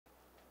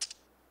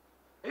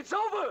It's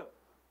over.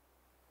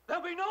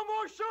 There'll be no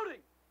more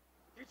shooting.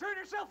 You turn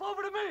yourself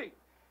over to me.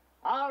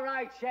 All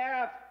right,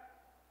 Sheriff.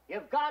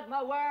 You've got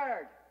my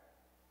word.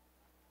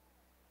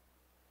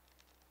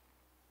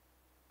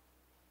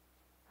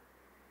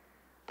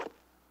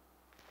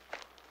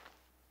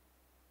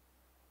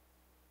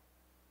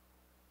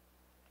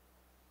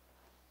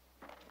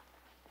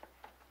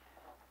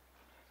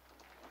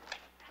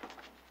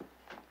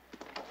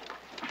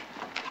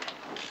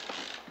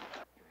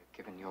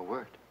 Given your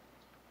word.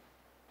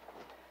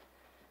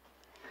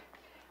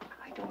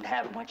 I don't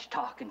have much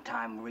talking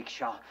time,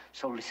 Rickshaw,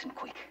 so listen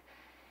quick.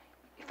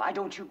 If I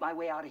don't shoot my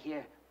way out of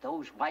here,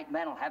 those white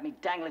men will have me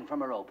dangling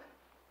from a rope.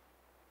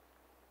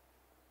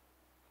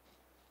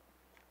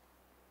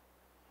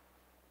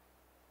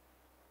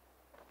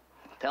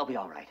 They'll be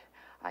all right.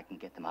 I can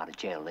get them out of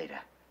jail later,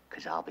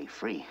 because I'll be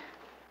free.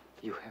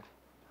 You have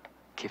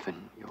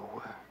given your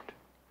word.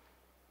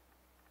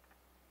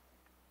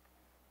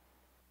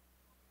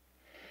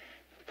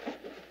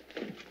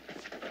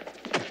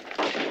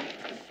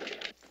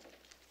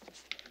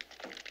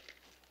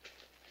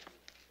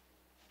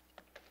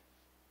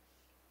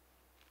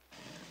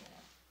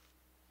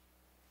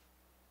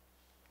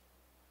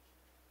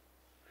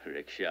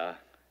 Rickshaw,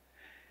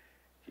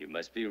 you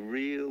must be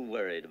real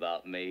worried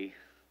about me.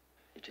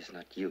 It is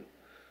not you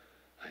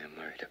I am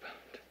worried about.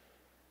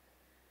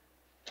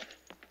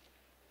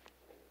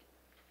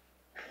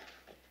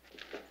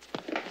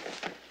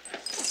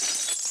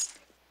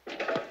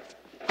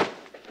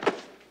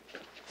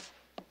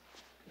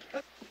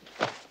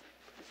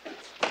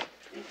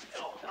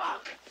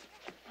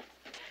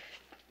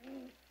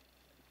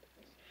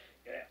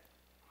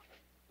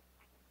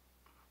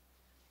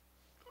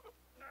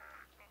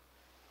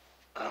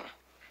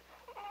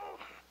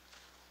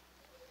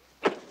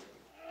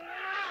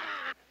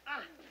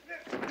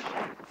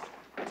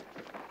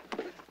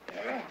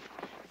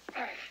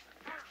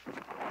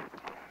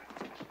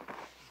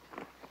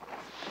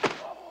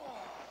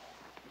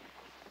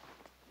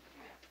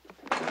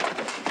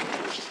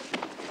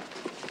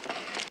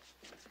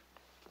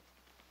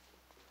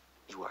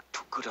 You are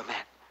too good a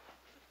man.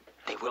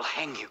 They will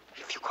hang you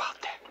if you go out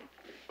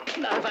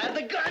there. Not if I have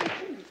the gun!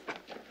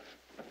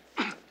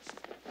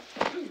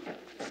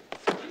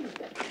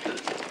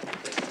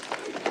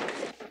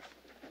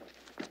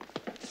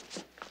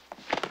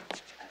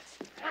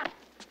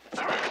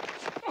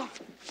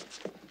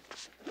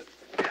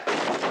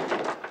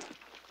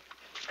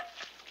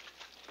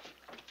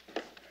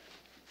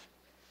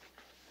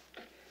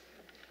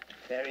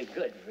 Very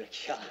good,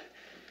 Rickshaw.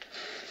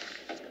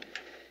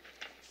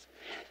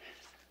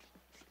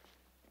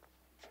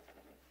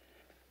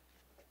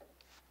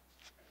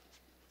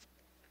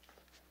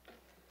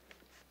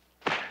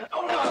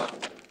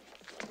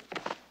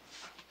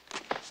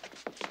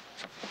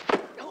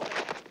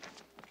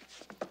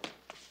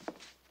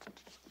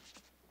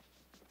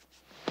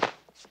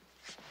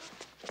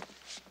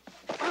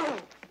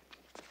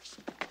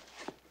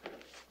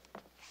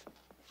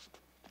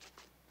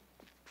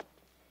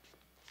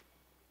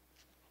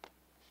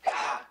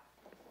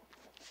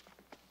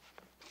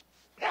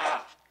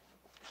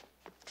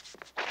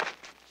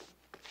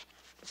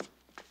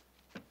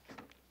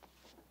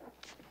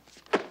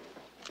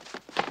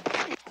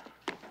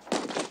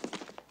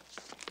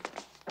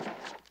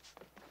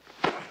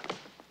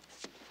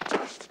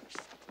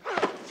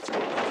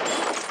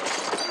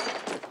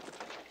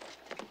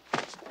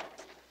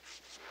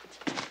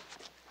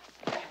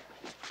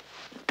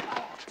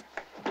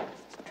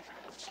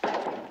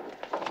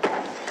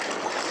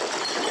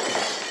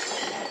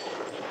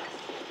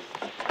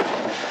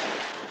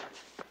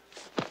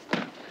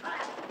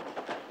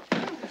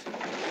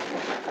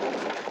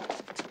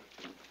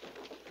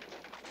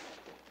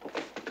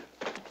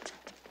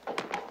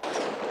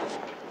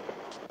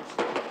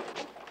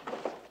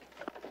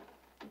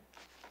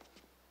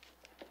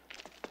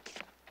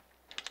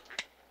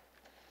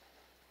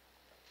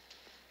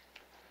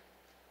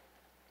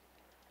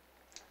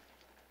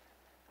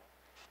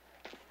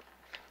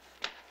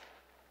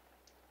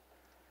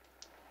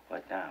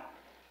 What now?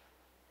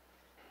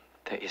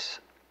 There is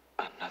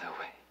another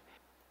way.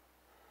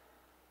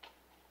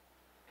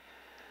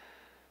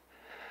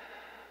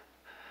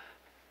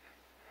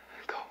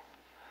 Go.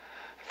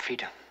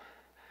 Freedom.